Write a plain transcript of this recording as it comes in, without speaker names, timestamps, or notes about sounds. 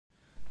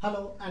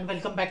Hello and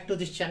welcome back to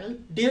this channel.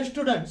 Dear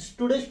students,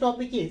 today's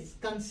topic is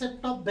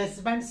concept of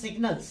baseband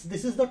signals.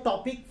 This is the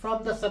topic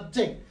from the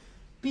subject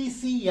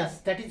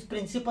PCS, that is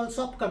Principles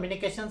of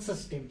Communication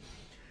System.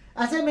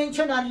 As I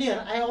mentioned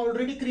earlier, I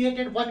already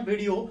created one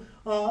video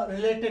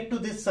related to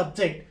this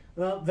subject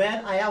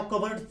where I have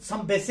covered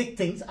some basic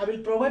things. I will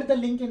provide the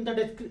link in the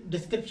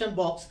description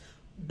box.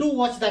 Do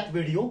watch that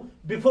video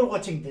before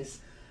watching this.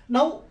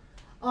 Now,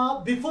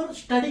 before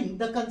studying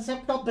the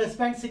concept of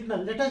baseband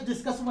signal, let us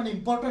discuss one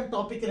important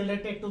topic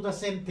related to the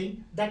same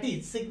thing, that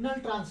is signal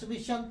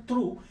transmission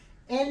through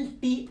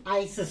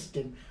LTI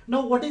system.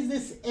 Now, what is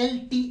this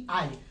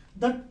LTI?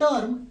 The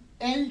term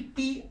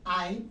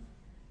LTI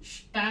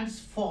stands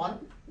for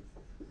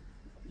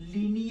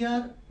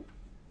linear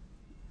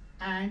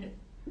and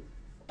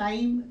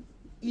time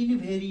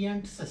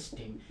invariant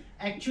system.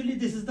 Actually,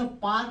 this is the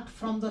part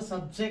from the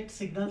subject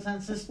signals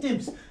and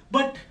systems,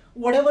 but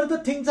whatever the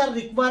things are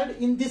required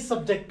in this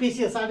subject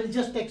PCS, I will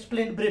just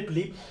explain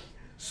briefly.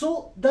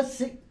 So the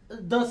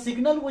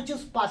signal which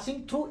is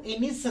passing through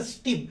any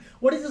system.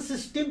 What is a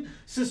system?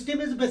 System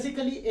is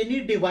basically any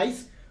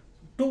device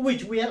to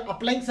which we are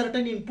applying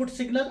certain input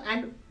signal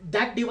and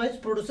that device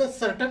produces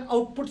certain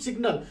output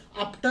signal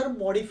after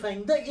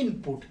modifying the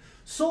input.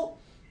 So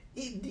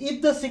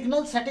if the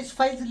signal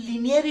satisfies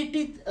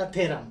linearity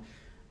theorem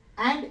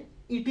and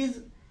it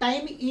is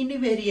time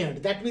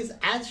invariant, that means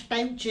as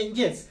time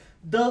changes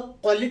the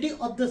quality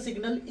of the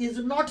signal is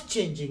not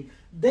changing,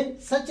 then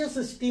such a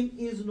system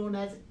is known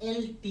as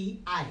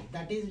LTI,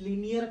 that is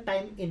linear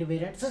time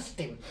invariant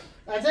system.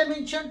 As I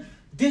mentioned,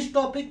 this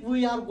topic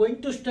we are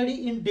going to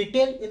study in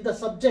detail in the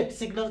subject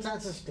signals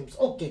and systems.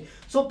 Okay,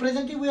 so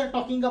presently we are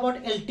talking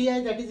about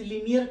LTI, that is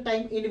linear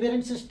time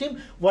invariant system.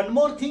 One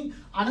more thing,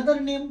 another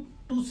name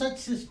to such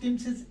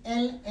systems is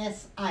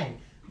LSI,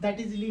 that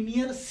is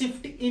linear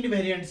shift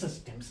invariant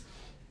systems.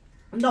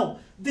 Now,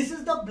 this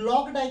is the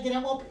block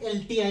diagram of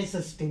LTI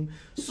system.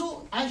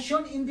 So, as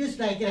shown in this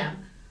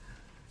diagram,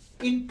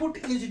 input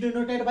is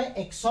denoted by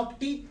X of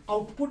t,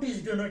 output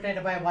is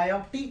denoted by Y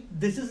of t.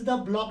 This is the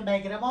block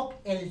diagram of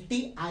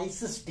LTI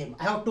system.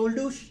 I have told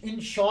you in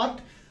short,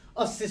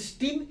 a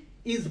system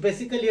is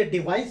basically a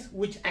device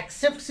which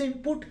accepts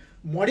input,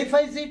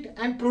 modifies it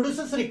and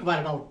produces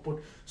required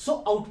output.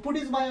 So, output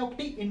is Y of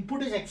t,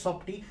 input is X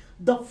of t.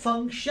 The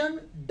function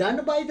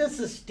done by the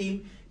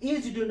system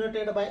is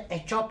denoted by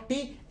H of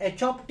t.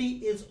 H of t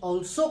is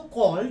also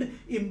called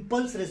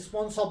impulse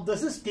response of the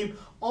system.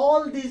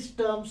 All these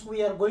terms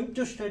we are going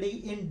to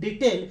study in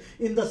detail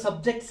in the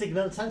subject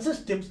signals and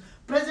systems.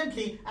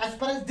 Presently, as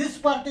far as this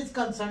part is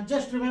concerned,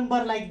 just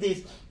remember like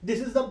this. This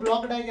is the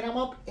block diagram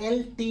of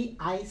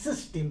LTI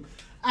system.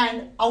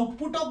 And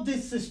output of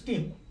this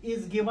system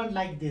is given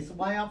like this.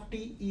 Y of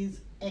t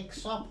is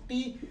X of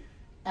t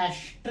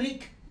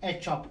asterisk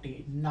H of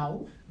t.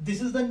 Now, this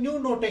is the new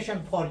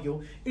notation for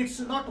you. It's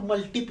not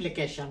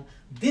multiplication.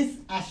 This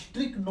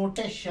asterisk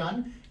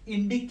notation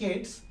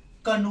indicates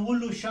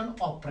convolution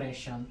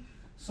operation.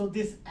 So,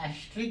 this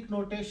asterisk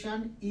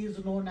notation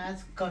is known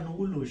as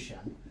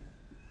convolution.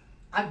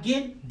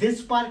 Again,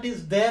 this part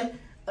is there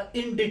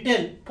in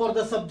detail for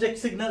the subject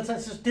signals and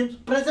systems.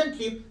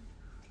 Presently,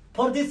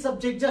 for this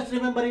subject, just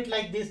remember it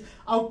like this.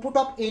 Output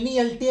of any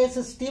LTI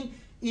system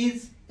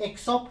is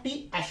X of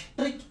t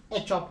asterisk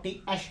H of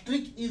t.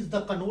 Asterisk is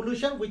the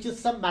convolution, which is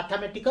some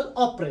mathematical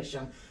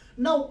operation.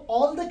 Now,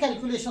 all the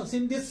calculations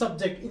in this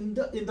subject, in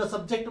the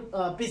subject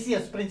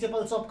PCS,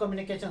 Principles of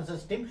Communication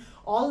System,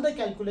 all the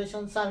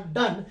calculations are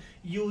done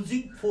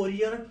using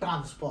Fourier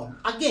transform.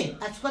 Again,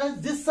 as far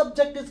as this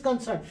subject is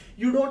concerned,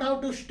 you don't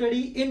have to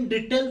study in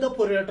detail the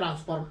Fourier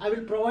transform. I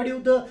will provide you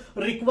the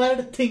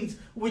required things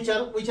which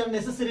are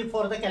necessary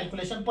for the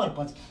calculation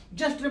purpose.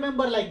 Just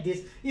remember like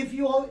this: if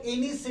you have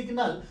any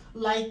signal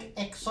like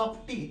X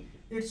of t,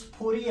 its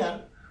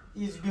Fourier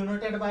is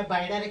denoted by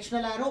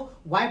bidirectional arrow.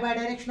 Why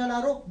bidirectional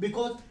arrow?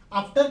 Because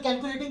after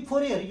calculating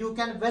Fourier, you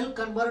can well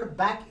convert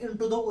back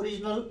into the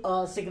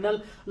original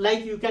signal,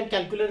 like you can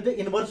calculate the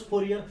inverse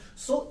Fourier.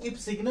 So, if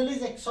signal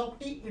is X of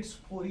t, its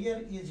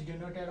Fourier is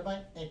denoted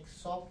by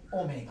X of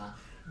omega.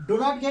 Do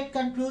not get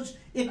confused.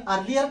 In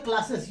earlier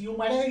classes, you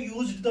might have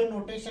used the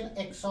notation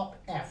X of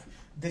f.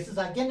 This is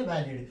again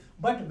valid,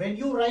 but when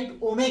you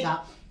write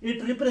omega,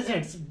 it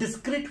represents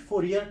discrete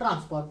Fourier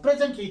transform.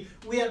 Presently,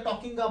 we are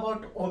talking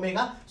about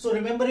omega. So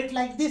remember it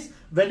like this.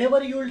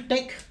 Whenever you will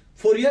take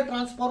Fourier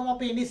transform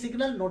of any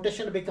signal,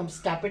 notation becomes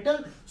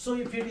capital. So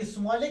if it is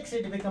small x,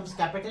 it becomes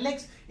capital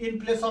X. In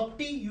place of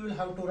t, you will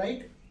have to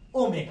write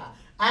omega.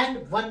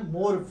 And one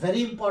more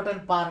very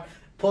important part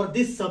for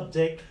this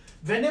subject,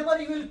 whenever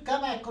you will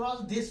come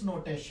across this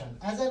notation,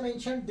 as I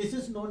mentioned, this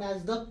is known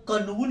as the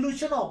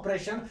convolution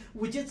operation,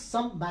 which is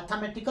some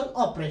mathematical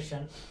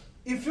operation.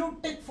 If you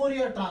take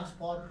Fourier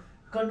transform,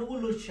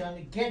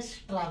 convolution gets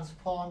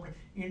transformed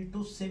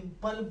into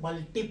simple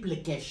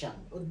multiplication.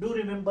 Do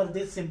remember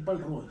this simple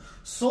rule.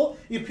 So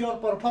if you are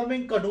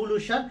performing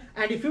convolution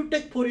and if you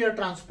take Fourier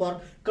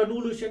transform,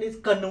 convolution is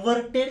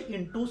converted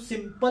into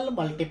simple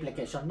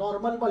multiplication,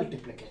 normal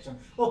multiplication.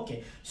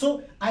 Okay,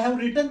 so I have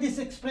written this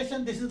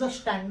expression. This is the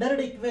standard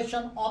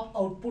equation of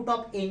output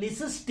of any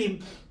system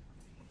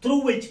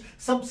through which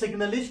some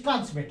signal is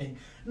transmitting.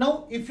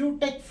 Now if you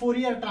take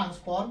Fourier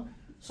transform,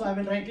 so I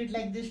will write it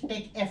like this,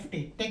 take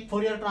ft, take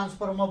Fourier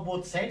transform of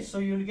both sides. So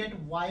you will get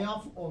y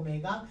of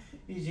omega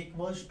is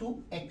equals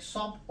to x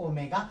of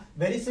omega.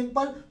 Very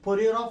simple.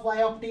 Fourier of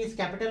y of t is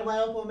capital Y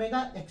of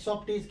omega, x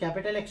of t is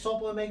capital X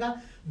of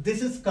omega.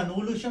 This is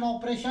convolution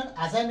operation.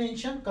 As I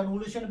mentioned,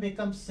 convolution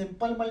becomes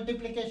simple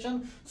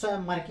multiplication. So I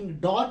am marking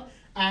dot,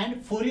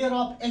 and Fourier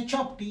of h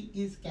of t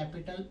is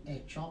capital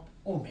H of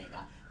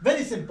omega.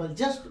 Very simple.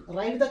 Just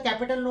write the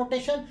capital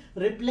notation,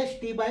 replace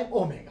t by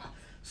omega.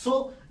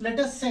 So let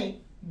us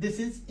say this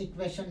is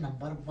equation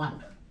number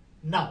 1.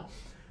 Now,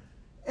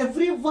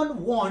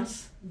 everyone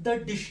wants the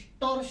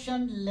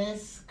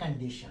distortion-less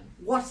condition.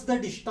 What's the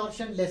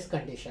distortion-less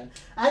condition?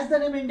 As the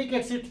name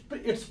indicates,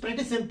 it's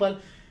pretty simple.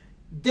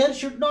 There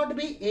should not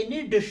be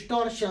any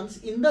distortions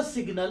in the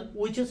signal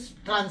which is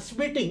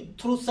transmitting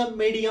through some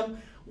medium.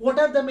 What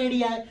are the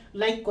media?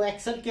 Like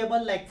coaxial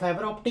cable, like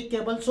fiber optic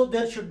cable. So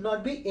there should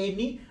not be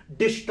any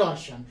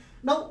distortion.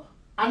 Now,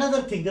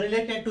 another thing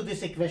related to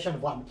this equation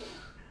 1.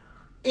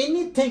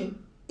 Anything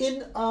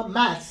in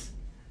mass,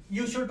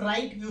 you should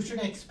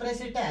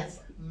express it as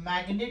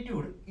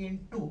magnitude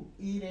into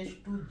e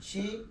raised to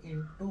j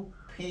into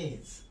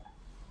phase.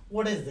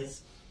 What is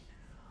this?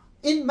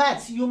 In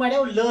maths, you might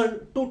have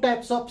learned two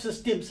types of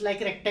systems, like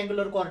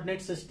rectangular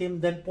coordinate system,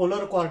 then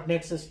polar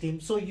coordinate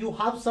system. So you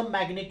have some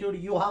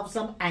magnitude, you have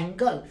some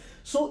angle.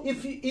 So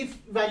if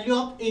value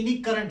of any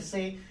current,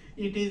 say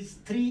it is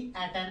 3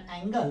 at an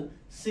angle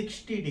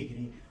 60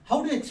 degree.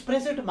 How do you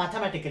express it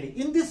mathematically?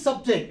 In this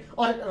subject,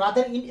 or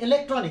rather in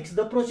electronics,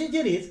 the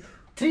procedure is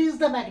 3 is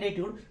the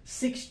magnitude,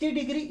 60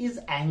 degree is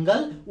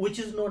angle, which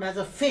is known as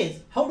a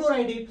phase. How do I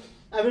write it?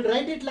 I will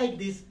write it like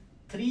this,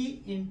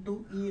 3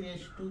 into e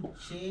raised to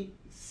j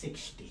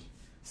 60.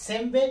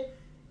 Same way,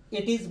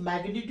 it is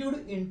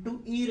magnitude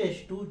into e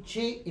raised to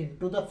j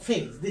into the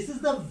phase. This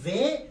is the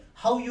way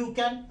how you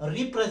can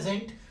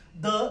represent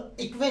the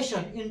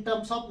equation in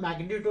terms of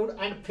magnitude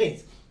and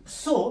phase.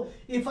 So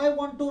if I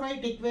want to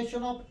write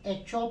equation of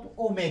h of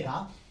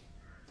omega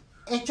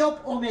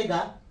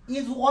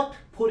is what?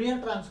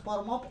 Fourier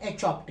transform of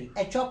h of t.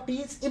 H of t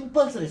is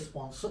impulse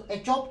response. So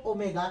h of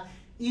omega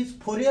is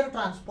Fourier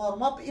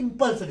transform of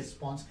impulse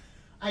response.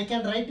 I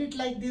can write it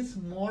like this,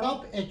 mod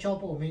of h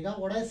of omega.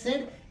 What I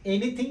said,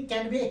 anything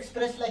can be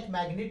expressed like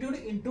magnitude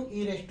into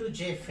e raised to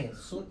j phase.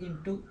 So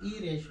into e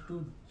raised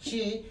to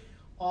j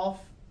of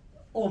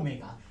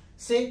omega.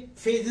 Say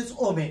phase is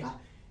omega.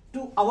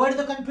 To avoid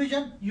the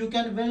confusion, you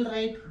can well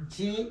write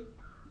j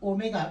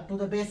omega to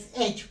the base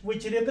h,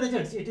 which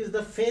represents it is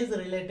the phase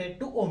related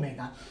to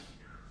omega.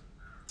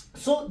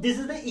 So this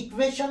is the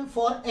equation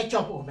for h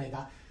of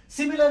omega.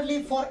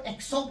 Similarly, for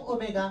x of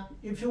omega,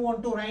 if you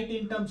want to write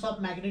in terms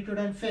of magnitude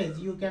and phase,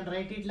 you can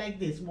write it like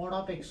this, mod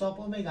of x of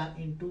omega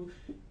into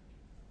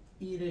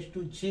e raised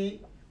to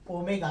j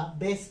omega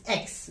base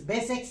x.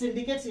 Base x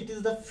indicates it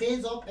is the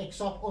phase of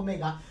x of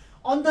omega.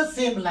 On the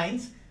same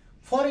lines,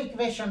 for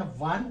equation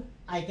 1,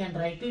 I can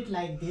write it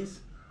like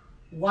this,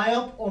 y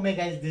of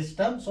omega is this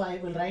term, so I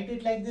will write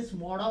it like this,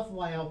 mod of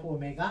y of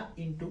omega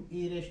into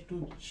e raised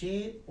to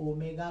j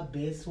omega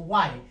base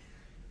y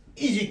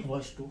is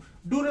equals to,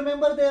 do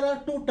remember there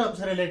are two terms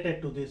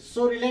related to this.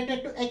 So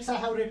related to x, I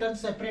have written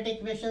separate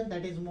equation,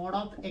 that is mod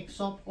of x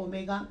of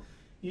omega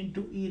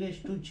into e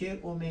raised to j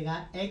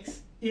omega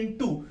x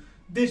into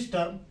this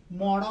term,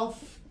 mod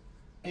of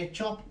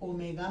h of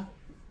omega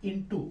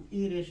into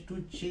e raised to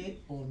j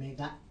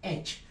omega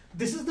h.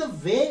 This is the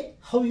way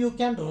how you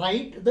can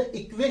write the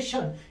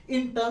equation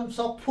in terms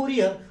of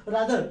Fourier,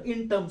 rather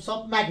in terms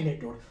of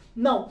magnitude.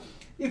 Now,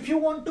 if you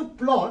want to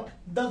plot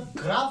the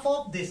graph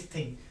of this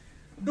thing,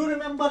 do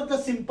remember the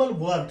simple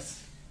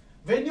words.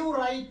 When you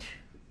write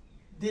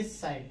this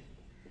side,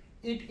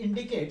 it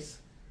indicates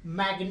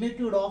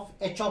magnitude of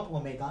h of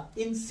omega.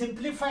 In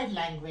simplified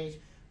language,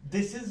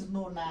 this is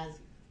known as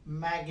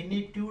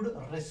magnitude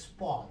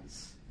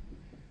response.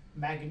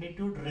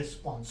 Magnitude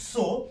response.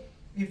 So,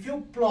 if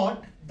you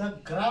plot the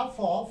graph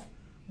of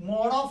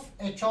mod of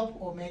h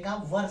of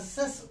omega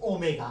versus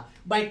omega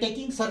by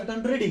taking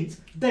certain readings,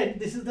 then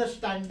this is the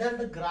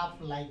standard graph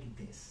like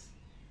this.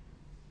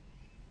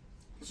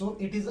 So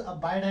it is a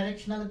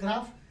bidirectional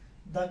graph.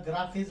 The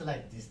graph is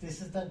like this.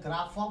 This is the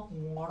graph of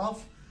mod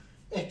of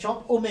h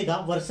of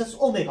omega versus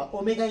omega.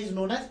 Omega is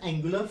known as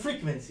angular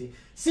frequency.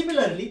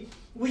 Similarly,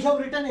 we have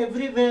written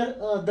everywhere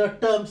the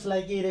terms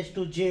like e raised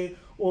to j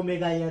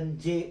omega n,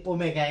 j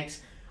omega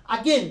x.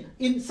 Again,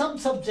 in some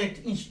subjects,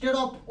 instead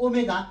of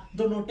omega,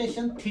 the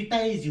notation theta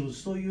is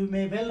used. So you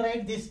may well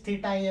write this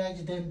theta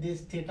h, then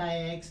this theta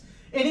x.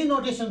 Any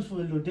notations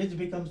will do. This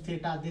becomes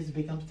theta, this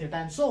becomes theta,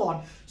 and so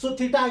on. So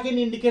theta again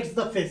indicates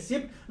the phase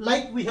shift,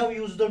 like we have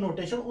used the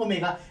notation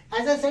omega.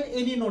 As I said,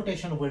 any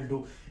notation will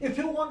do. If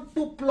you want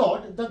to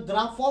plot the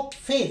graph of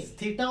phase,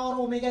 theta or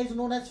omega is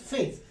known as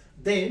phase,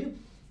 then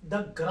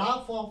the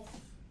graph of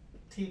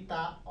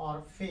theta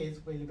or phase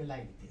will be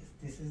like this.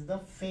 This is the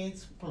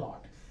phase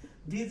plot.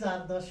 These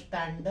are the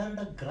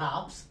standard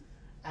graphs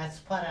as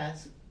far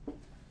as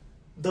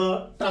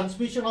the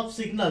transmission of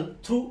signal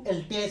through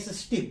LTI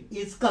system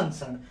is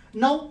concerned.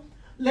 Now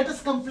let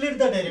us complete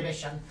the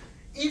derivation.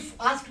 If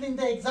asked in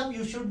the exam,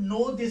 you should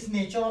know this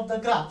nature of the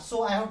graph.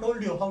 So I have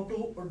told you how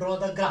to draw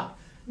the graph.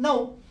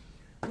 Now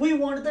we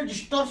want the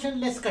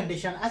distortionless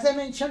condition. As I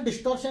mentioned,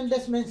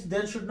 distortionless means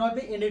there should not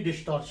be any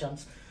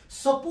distortions.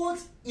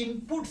 Suppose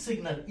input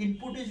signal,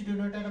 input is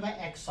denoted by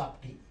x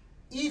of t.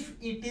 If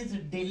it is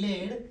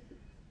delayed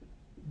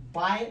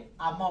by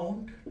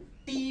amount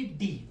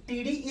TD.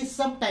 TD is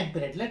some time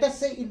period. Let us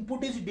say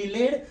input is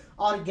delayed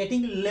or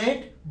getting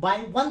late by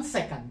 1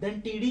 second.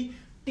 Then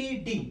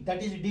TD,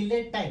 that is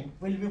delayed time,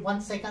 will be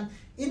 1 second.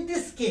 In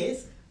this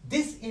case,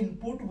 this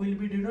input will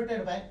be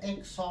denoted by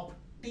x of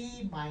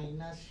t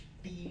minus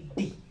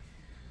TD.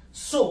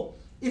 So,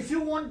 if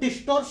you want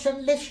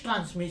distortionless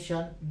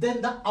transmission,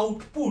 then the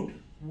output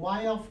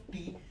y of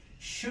t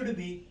should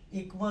be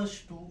equals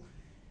to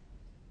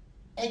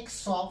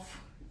x of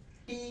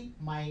t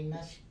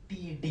minus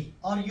TD,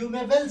 or you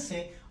may well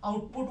say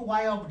output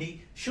y of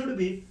d should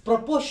be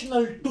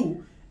proportional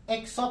to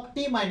x of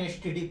t minus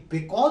TD,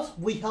 because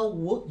we have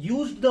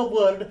used the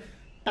word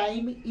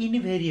time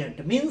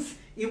invariant. Means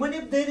even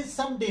if there is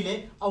some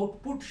delay,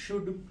 output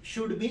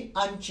should be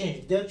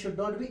unchanged. There should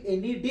not be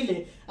any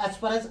delay as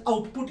far as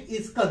output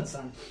is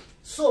concerned.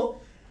 So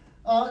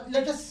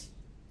let us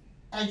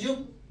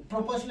assume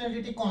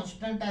proportionality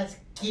constant as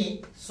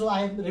k. So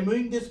I am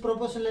removing this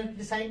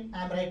proportionality sign.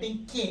 I am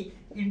writing k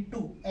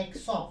into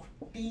x of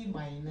t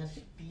minus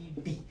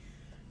TD.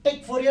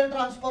 Take Fourier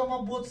transform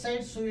of both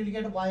sides, so you will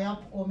get y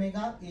of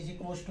omega is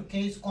equals to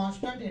k is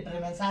constant. It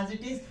remains as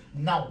it is.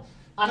 Now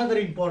another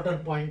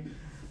important point.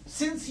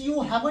 Since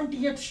you haven't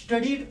yet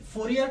studied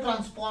Fourier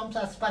transforms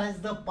as far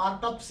as the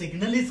part of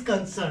signal is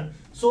concerned,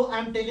 so I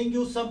am telling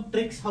you some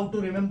tricks how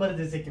to remember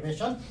this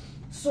equation.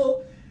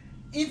 So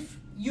if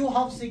you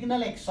have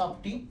signal x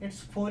of t, its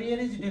Fourier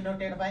is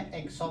denoted by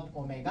x of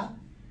omega.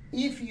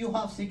 If you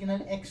have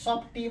signal x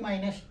of t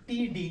minus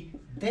TD,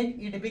 then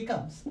it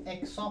becomes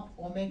x of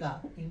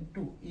omega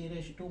into e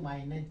raised to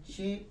minus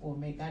j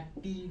omega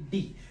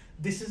TD.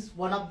 This is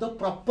one of the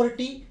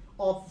property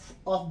of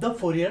the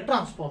Fourier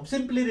transform.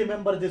 Simply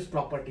remember this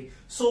property.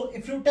 So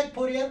if you take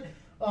Fourier,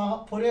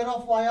 Fourier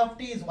of y of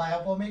t is y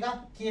of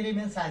omega, k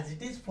remains as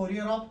it is.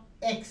 Fourier of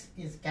x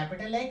is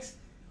capital X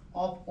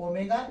of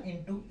omega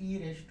into e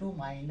raised to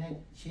minus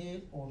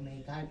j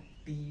omega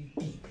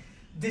TD.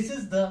 This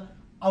is the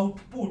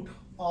output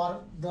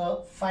or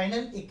the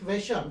final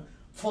equation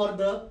for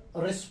the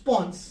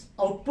response,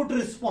 output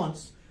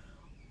response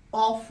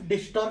of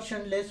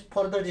distortionless,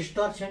 for the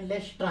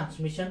distortionless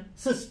transmission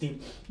system.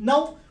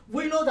 Now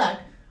we know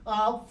that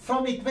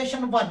from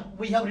equation 1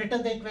 we have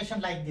written the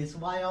equation like this: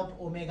 y of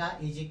omega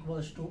is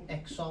equals to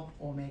x of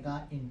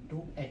omega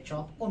into h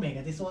of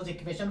omega. This was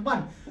equation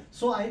 1.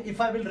 So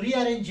if I will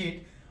rearrange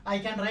it, I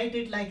can write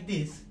it like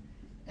this: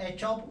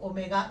 h of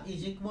omega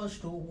is equals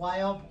to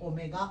y of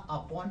omega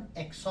upon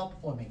x of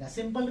omega.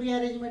 Simple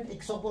rearrangement,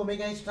 x of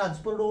omega is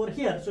transferred over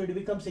here, so it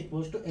becomes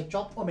equals to h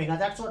of omega.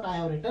 That's what I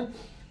have written.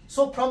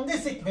 So from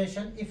this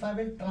equation, if I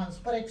will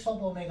transfer x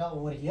of omega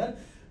over here,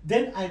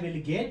 then I will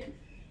get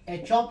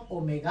h of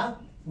omega,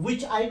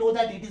 which I know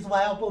that it is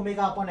y of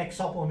omega upon x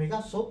of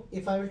omega. So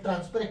if I will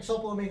transfer x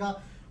of omega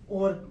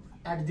over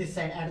at this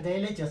side, at the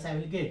LHS, I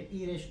will get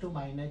e raised to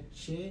minus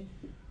j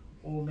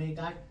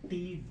omega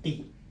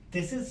TD.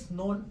 This is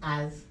known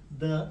as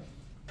the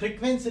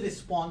frequency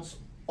response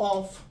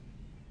of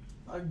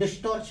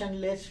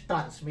distortionless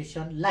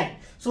transmission line.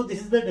 So this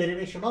is the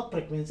derivation of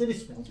frequency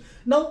response.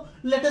 Now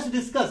let us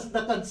discuss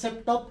the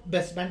concept of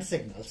baseband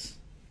signals.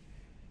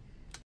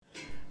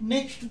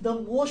 Next, the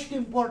most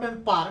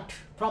important part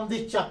from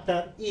this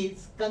chapter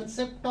is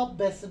concept of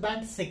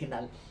baseband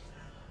signal.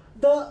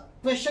 The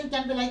question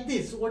can be like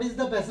this: what is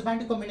the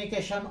baseband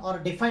communication, or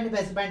define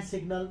baseband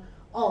signal,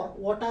 or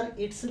what are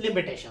its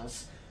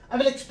limitations? I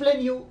will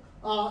explain you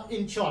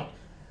in short.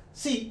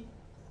 See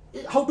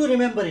how to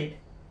remember it.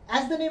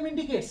 As the name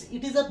indicates,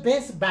 it is a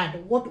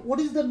baseband. What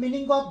is the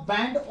meaning of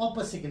band of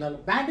a signal?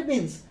 Band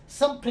means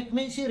some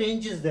frequency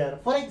range is there.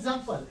 For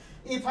example,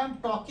 if I am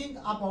talking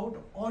about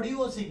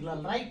audio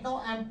signal, right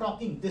now I am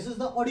talking, this is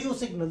the audio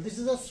signal, this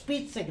is a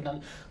speech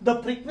signal.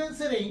 The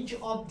frequency range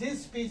of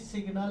this speech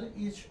signal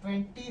is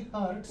 20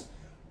 Hz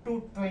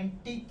to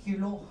 20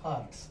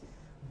 kilohertz.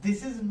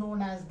 This is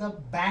known as the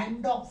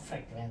band of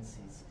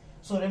frequencies.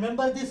 So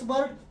remember this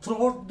word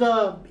throughout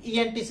the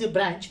ENTC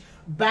branch.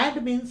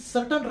 Band means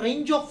certain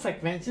range of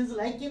frequencies,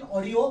 like in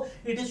audio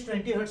it is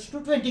 20 Hz to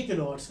 20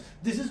 kilohertz.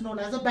 This is known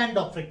as a band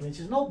of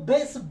frequencies. Now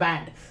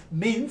baseband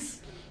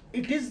means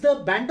it is the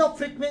band of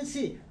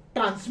frequency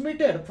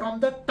transmitted from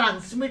the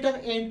transmitter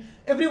end.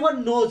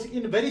 Everyone knows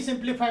in very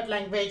simplified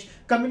language,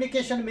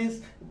 communication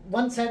means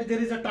one side there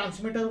is a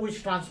transmitter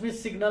which transmits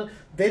signal.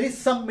 There is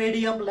some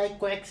medium like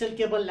coaxial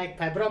cable, like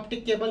fiber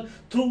optic cable,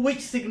 through which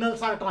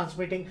signals are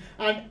transmitting,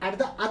 and at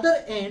the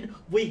other end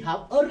we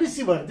have a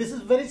receiver. This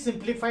is very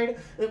simplified.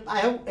 I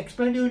have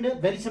explained you in a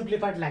very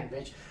simplified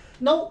language.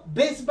 Now,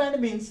 baseband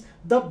means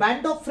the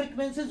band of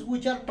frequencies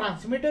which are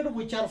transmitted,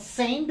 which are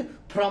sent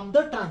from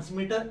the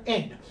transmitter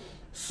end.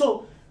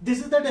 So, this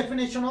is the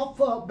definition of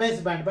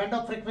baseband, band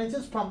of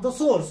frequencies from the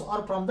source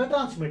or from the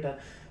transmitter.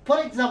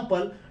 For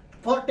example,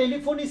 for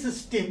telephony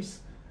systems,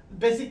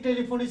 basic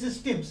telephony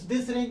systems,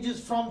 this range is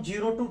from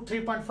 0 to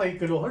 3.5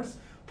 kilohertz.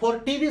 For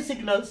TV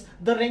signals,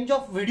 the range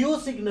of video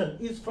signal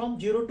is from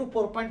 0 to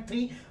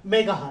 4.3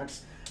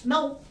 megahertz.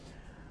 Now,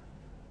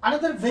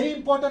 another very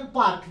important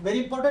part,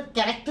 very important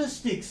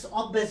characteristics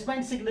of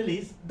baseband signal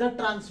is the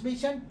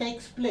transmission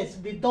takes place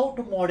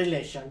without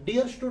modulation.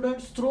 Dear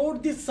students,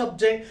 throughout this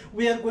subject,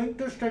 we are going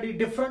to study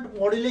different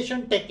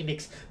modulation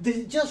techniques. This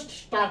is just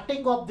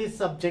starting of this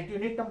subject,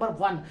 unit number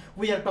 1,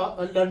 we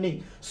are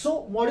learning.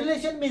 So,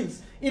 modulation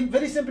means, in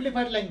very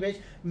simplified language,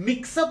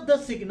 mix up the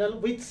signal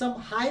with some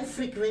high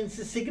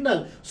frequency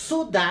signal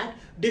so that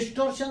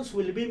distortions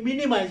will be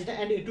minimized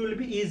and it will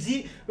be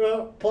easy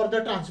for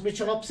the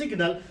transmission of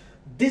signal.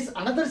 This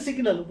another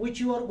signal which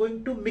you are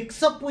going to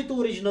mix up with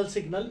original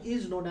signal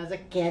is known as a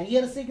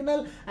carrier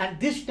signal, and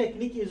this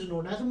technique is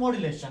known as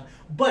modulation.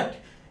 But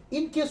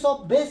in case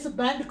of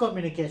baseband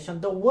communication,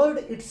 the word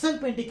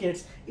itself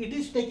indicates it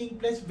is taking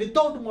place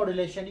without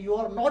modulation. You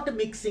are not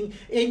mixing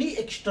any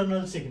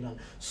external signal.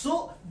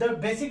 So the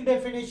basic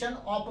definition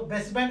of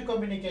baseband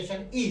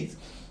communication is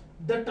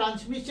the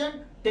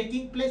transmission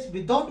taking place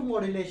without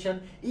modulation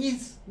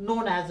is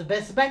known as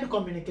baseband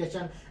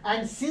communication.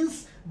 And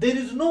since there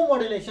is no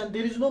modulation,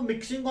 there is no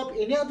mixing of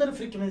any other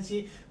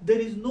frequency, there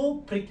is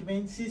no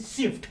frequency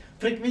shift.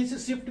 Frequency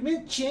shift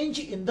means change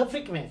in the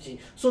frequency.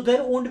 So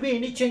there won't be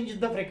any change in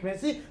the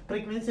frequency.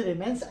 Frequency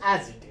remains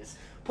as it is.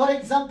 For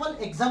example,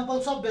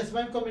 examples of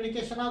baseband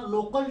communication are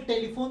local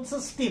telephone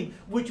system,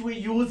 which we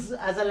use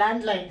as a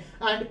landline,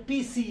 and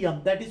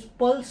PCM, that is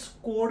pulse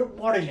code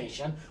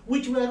modulation,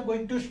 which we are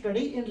going to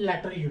study in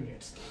later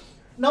units.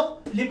 Now,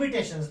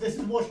 limitations. This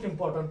is most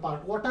important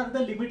part. What are the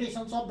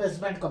limitations of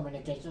baseband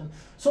communication?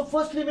 So,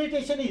 first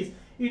limitation is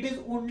it is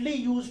only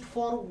used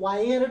for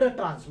wired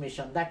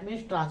transmission. That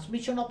means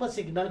transmission of a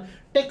signal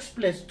takes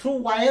place through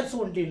wires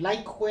only,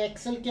 like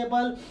coaxial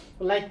cable,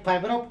 like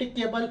fiber optic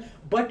cable,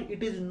 but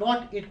it is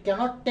not, it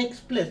cannot take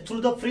place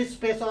through the free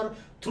space or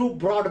through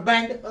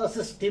broadband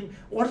system.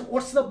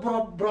 What's the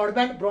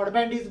broadband?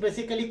 Broadband is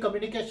basically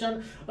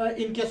communication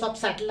in case of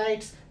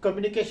satellites,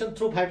 communication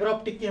through fiber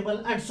optic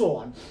cable, and so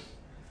on.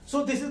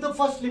 So this is the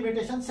first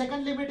limitation.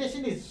 Second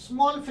limitation is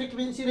small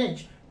frequency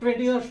range,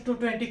 20 Hz to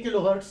 20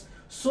 kilohertz.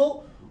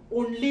 So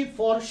only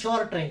for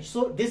short range.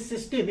 So this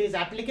system is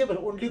applicable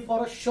only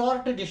for a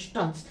short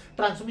distance.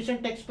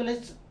 Transmission takes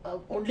place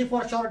only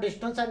for short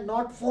distance and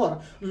not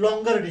for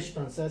longer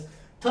distances.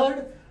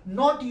 Third,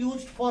 not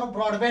used for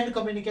broadband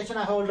communication.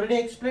 I have already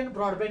explained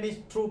broadband is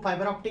through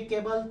fiber optic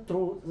cable,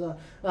 through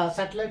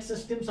satellite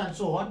systems, and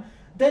so on.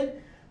 Then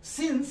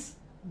since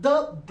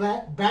the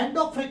band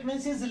of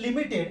frequency is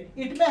limited,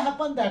 it may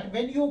happen that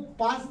when you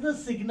pass the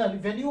signal,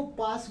 when you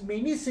pass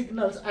many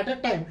signals at a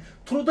time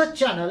through the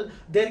channel,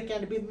 there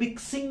can be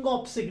mixing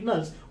of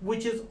signals,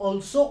 which is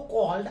also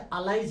called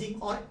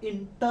aliasing or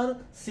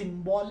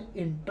inter-symbol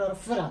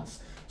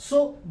interference.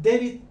 So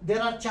there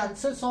are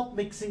chances of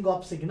mixing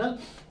of signal.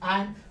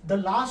 And the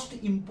last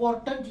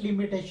important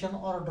limitation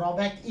or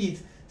drawback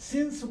is,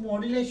 since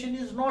modulation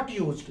is not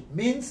used,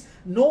 means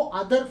no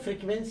other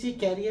frequency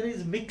carrier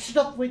is mixed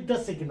up with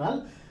the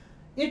signal,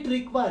 it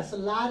requires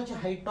large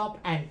height of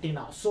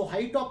antenna. So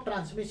height of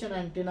transmission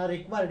antenna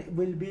required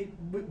will be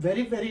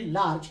very, very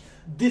large.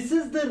 This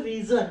is the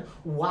reason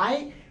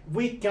why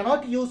we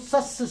cannot use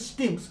such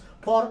systems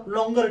for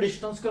longer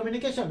distance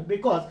communication,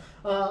 because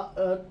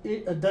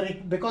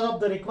because of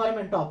the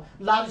requirement of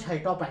large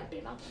height of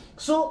antenna.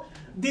 So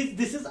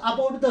this is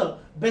about the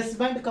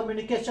baseband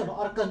communication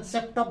or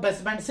concept of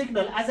baseband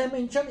signal. As I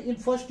mentioned in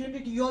first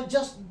unit, you are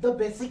just the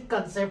basic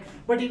concept,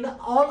 but in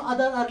all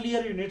other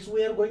earlier units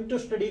we are going to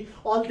study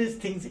all these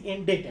things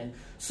in detail.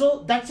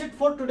 So that's it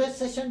for today's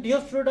session,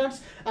 dear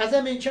students. As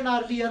I mentioned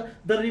earlier,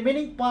 the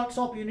remaining parts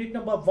of unit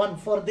number 1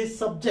 for this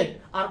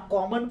subject are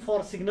common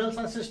for signals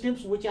and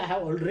systems, which I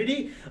have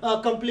already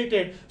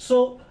completed.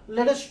 So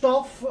let us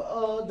stop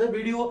the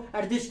video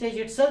at this stage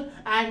itself,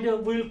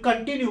 and we'll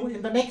continue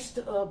in the next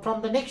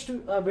from the next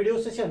video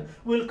session.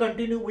 We'll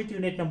continue with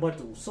unit number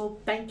 2. So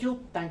thank you,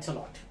 thanks a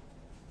lot.